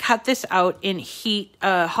originally I cut this out in heat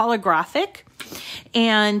holographic.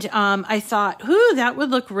 And I thought, that would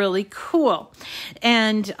look really cool.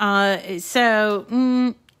 And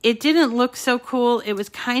it didn't look so cool. It was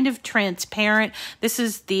kind of transparent. This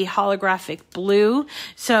is the holographic blue.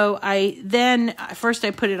 So first I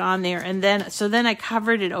put it on there and then I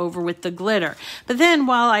covered it over with the glitter. But then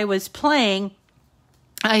while I was playing,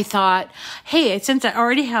 I thought, hey, since I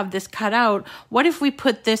already have this cut out, what if we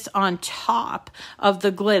put this on top of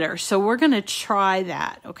the glitter? So we're going to try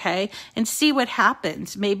that, okay? And see what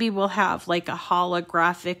happens. Maybe we'll have like a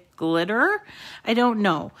holographic glitter. I don't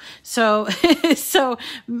know. So, so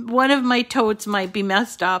one of my totes might be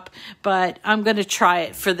messed up, but I'm going to try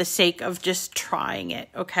it for the sake of just trying it,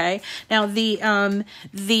 okay? Now the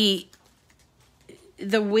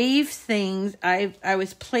wave things I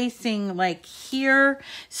was placing like here,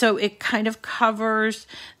 so it kind of covers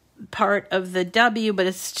part of the W, but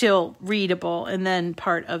it's still readable, and then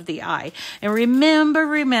part of the I. And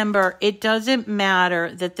remember, it doesn't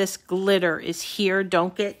matter that this glitter is here.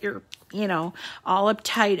 Don't get your, all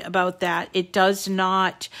uptight about that. It does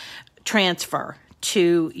not transfer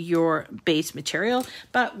to your base material.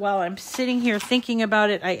 But while I'm sitting here thinking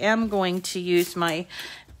about it, I am going to use my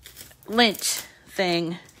lint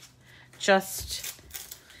thing just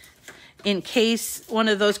in case one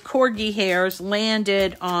of those corgi hairs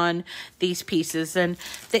landed on these pieces, and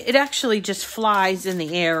it actually just flies in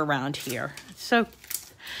the air around here. So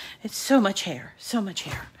it's so much hair.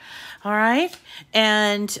 All right.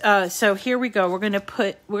 And so here we go. We're going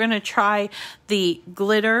to try the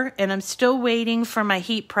glitter, and I'm still waiting for my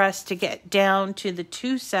heat press to get down to the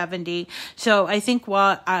 270. So I think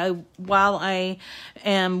while I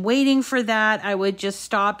am waiting for that, I would just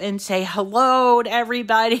stop and say hello to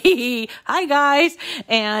everybody. Hi guys.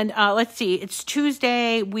 And let's see, it's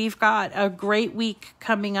Tuesday. We've got a great week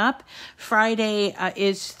coming up. Friday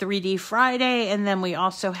is 3D Friday. And then we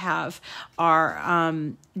also have our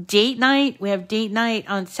date night. We have date night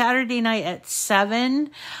on Saturday night at 7.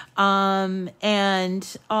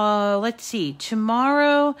 And let's see,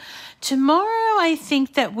 tomorrow I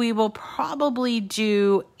think that we will probably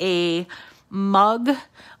do a mug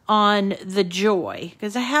on the Joy,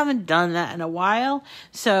 because I haven't done that in a while.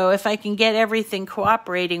 So if I can get everything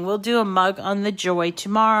cooperating, we'll do a mug on the Joy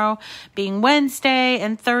tomorrow, being Wednesday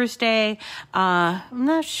and Thursday. I'm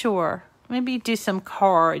not sure. Maybe do some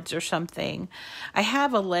cards or something. I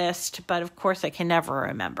have a list, but of course I can never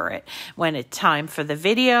remember it when it's time for the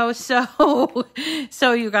video.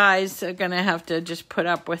 So you guys are going to have to just put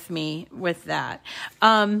up with me with that.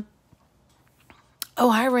 Oh,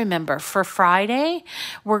 I remember for Friday,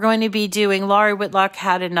 we're going to be doing, Laurie Whitlock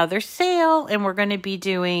had another sale, and we're going to be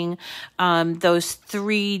doing those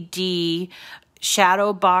 3D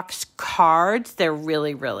shadow box cards. They're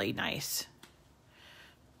really, really nice.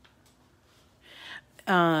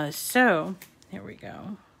 So here we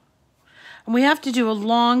go. And we have to do a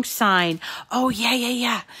long sign. Oh,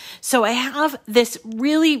 yeah. So I have this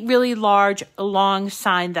really, really large, long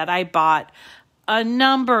sign that I bought a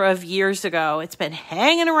number of years ago. It's been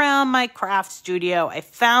hanging around my craft studio. I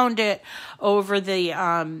found it over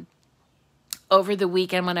the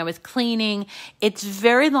weekend when I was cleaning. It's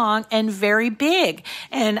very long and very big,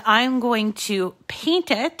 and I'm going to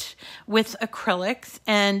paint it with acrylics,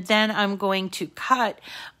 and then I'm going to cut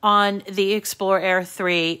on the Explorer Air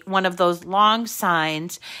 3 one of those long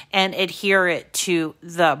signs and adhere it to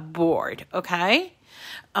the board, okay?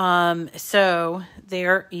 So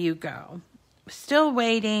there you go. Still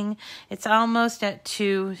waiting. It's almost at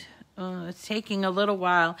 2. It's taking a little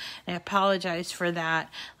while, and I apologize for that.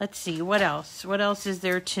 Let's see, what else? What else is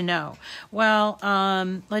there to know? Well,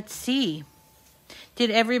 let's see. Did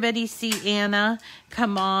everybody see Anna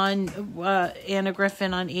come on, Anna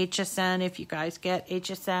Griffin on HSN, if you guys get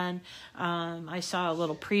HSN? I saw a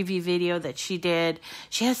little preview video that she did.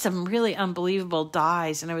 She has some really unbelievable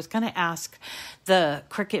dies, and I was going to ask the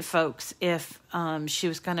Cricut folks if she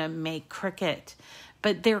was going to make Cricut,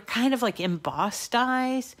 but they're kind of like embossed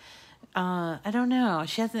dies. I don't know.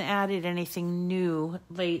 She hasn't added anything new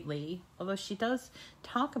lately, although she does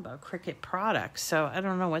talk about Cricut products. So I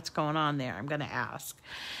don't know what's going on there. I'm going to ask.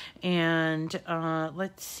 And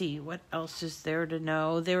let's see, what else is there to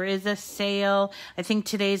know? There is a sale. I think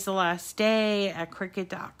today's the last day at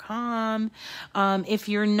Cricut.com. If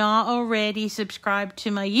you're not already subscribed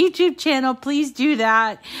to my YouTube channel, please do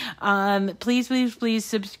that. Please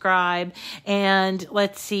subscribe. And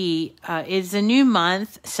let's see, it's a new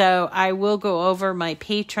month, so I will go over my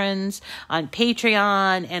patrons on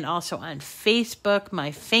Patreon and also on Facebook,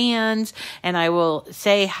 my fans, and I will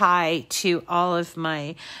say hi to all of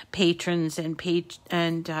my patrons and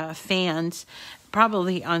fans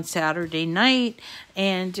probably on Saturday night.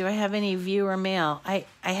 And do I have any viewer mail? I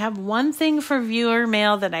have one thing for viewer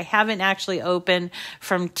mail that I haven't actually opened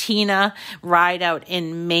from Tina Rideout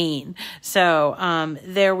in Maine. So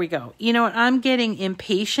there we go. You know what? I'm getting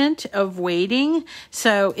impatient of waiting.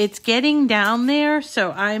 So it's getting down there.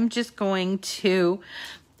 So I'm just going to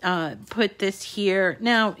put this here.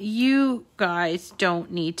 Now, you guys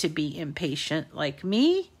don't need to be impatient like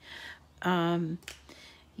me.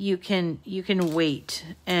 You can wait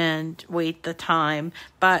and wait the time,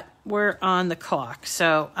 but we're on the clock.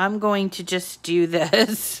 So I'm going to just do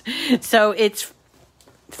this. So it's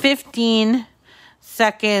 15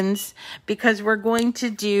 seconds because we're going to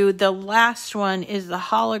do the last one is the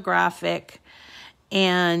holographic,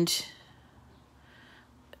 and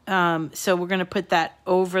so we're going to put that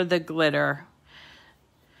over the glitter.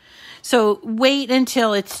 So wait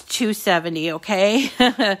until it's 270, okay?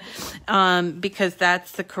 Because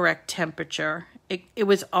that's the correct temperature. It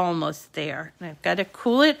was almost there. And I've got to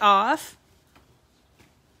cool it off.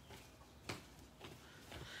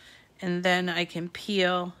 And then I can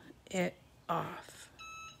peel it off.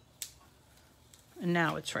 And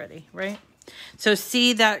now it's ready, right? So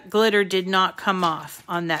see, that glitter did not come off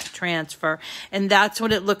on that transfer. And that's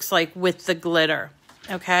what it looks like with the glitter,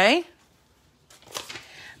 okay?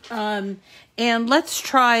 And let's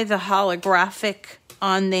try the holographic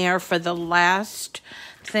on there for the last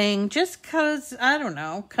thing, just because, I don't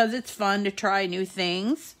know, because it's fun to try new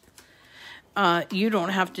things. You don't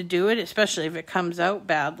have to do it, especially if it comes out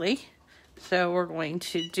badly. So we're going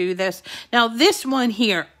to do this. Now, this one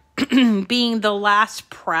here, being the last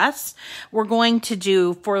press, we're going to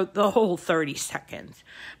do for the whole 30 seconds.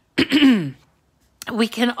 We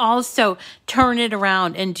can also turn it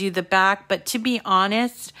around and do the back, but to be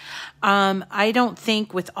honest, I don't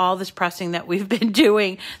think with all this pressing that we've been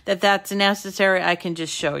doing that that's necessary. I can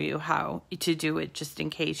just show you how to do it just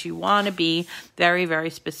in case you want to be very,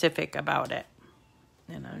 very specific about it.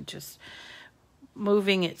 And I'm just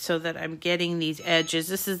moving it so that I'm getting these edges.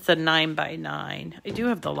 This is the 9x9. I do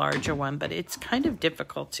have the larger one, but it's kind of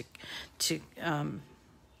difficult to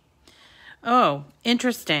Oh,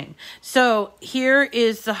 interesting. So here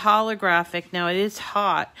is the holographic. Now it is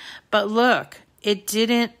hot, but look, it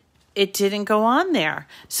didn't go on there.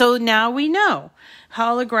 So now we know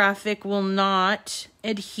holographic will not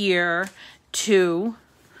adhere to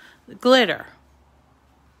glitter.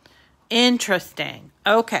 Interesting.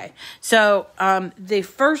 Okay. So the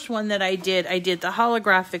first one that I did the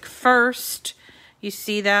holographic first. You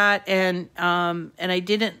see that? And I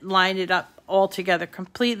didn't line it up all together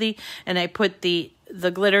completely, and I put the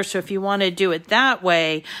glitter. So if you want to do it that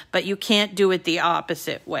way, but you can't do it the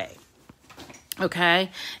opposite way.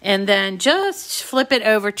 Okay, and then just flip it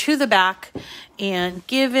over to the back and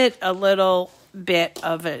give it a little bit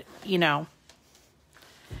of a,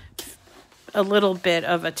 a little bit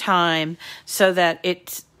of a time so that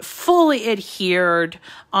it's fully adhered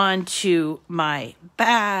onto my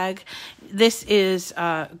bag. This is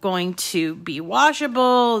going to be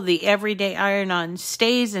washable. The everyday iron-on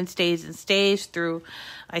stays and stays and stays through,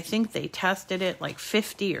 I think they tested it like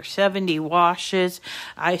 50 or 70 washes.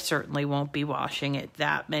 I certainly won't be washing it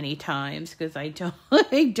that many times because I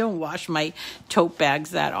don't wash my tote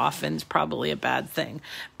bags that often. It's probably a bad thing.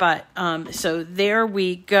 But so there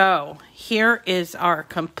we go. Here is our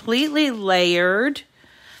completely layered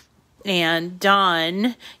and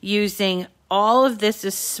done using all of this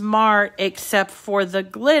is smart except for the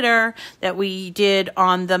glitter that we did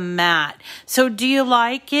on the mat. So do you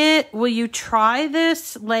like it? Will you try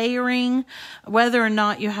this layering, whether or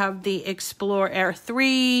not you have the Explore Air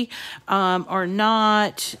 3 or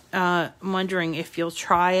not? I'm wondering if you'll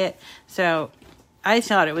try it. So I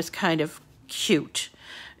thought it was kind of cute.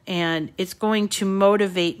 And it's going to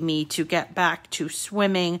motivate me to get back to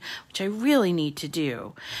swimming, which I really need to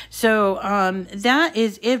do. So that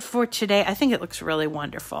is it for today. I think it looks really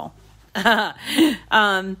wonderful. All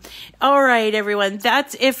right, everyone,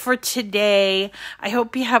 that's it for today. I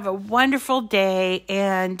hope you have a wonderful day.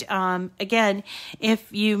 And again,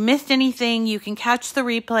 if you missed anything, you can catch the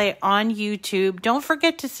replay on YouTube. Don't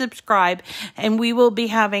forget to subscribe, and we will be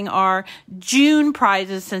having our June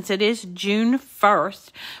prizes. Since it is June 1st,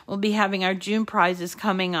 we'll be having our June prizes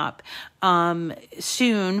coming up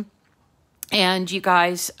soon. And you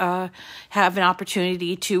guys have an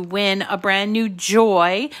opportunity to win a brand new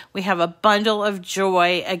Joy. We have a bundle of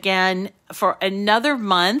Joy. Again, for another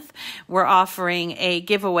month, we're offering a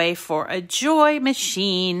giveaway for a Joy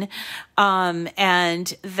machine.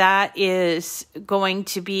 And that is going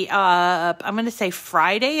to be up, I'm going to say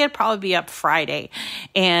Friday. It'll probably be up Friday.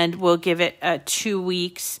 And we'll give it 2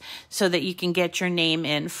 weeks so that you can get your name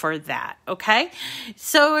in for that. Okay?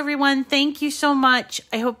 So everyone, thank you so much.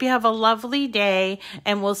 I hope you have a lovely day,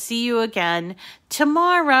 and we'll see you again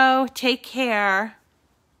tomorrow. Take care.